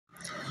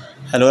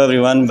Hello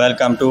everyone,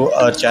 welcome to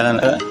our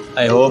channel.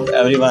 I hope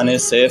everyone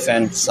is safe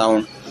and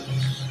sound.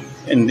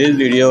 In this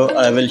video,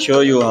 I will show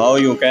you how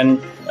you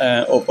can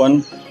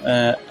open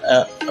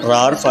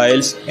RAR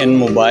files in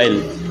mobile.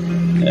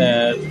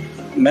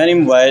 Many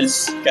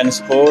mobiles can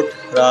support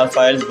RAR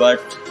files,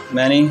 but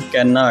many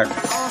cannot.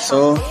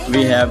 So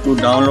we have to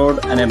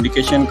download an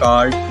application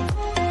called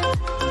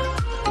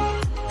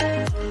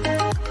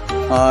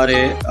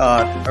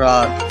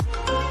RAR.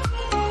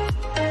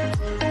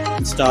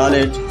 Install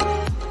it.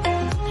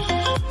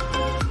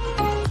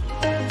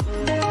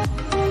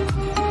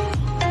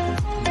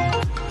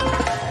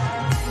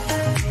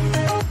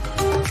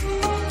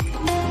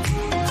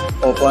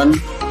 Open.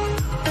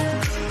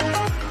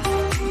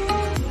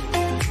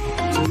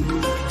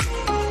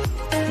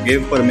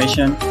 Give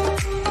permission.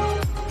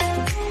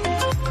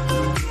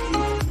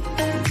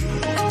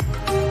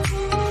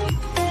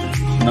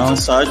 Now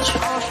search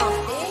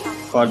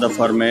for the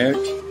format.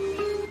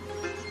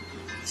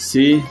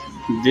 See,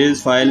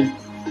 this file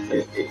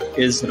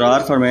is RAR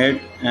format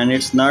and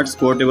it's not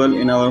supportable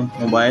in our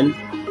mobile.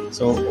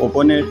 So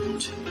open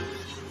it.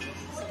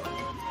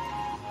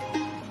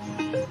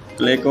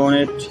 Click on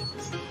it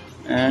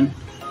and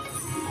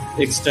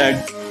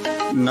extract.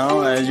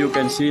 Now as you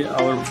can see,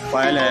 our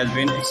file has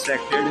been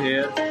extracted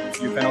here.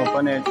 You can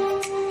open it.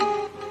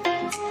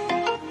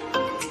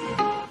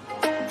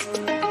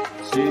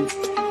 See,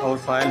 our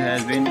file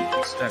has been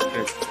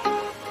extracted.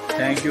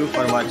 Thank you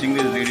for watching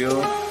this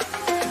video.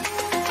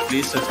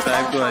 Please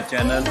subscribe to our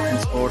channel and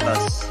support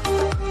us.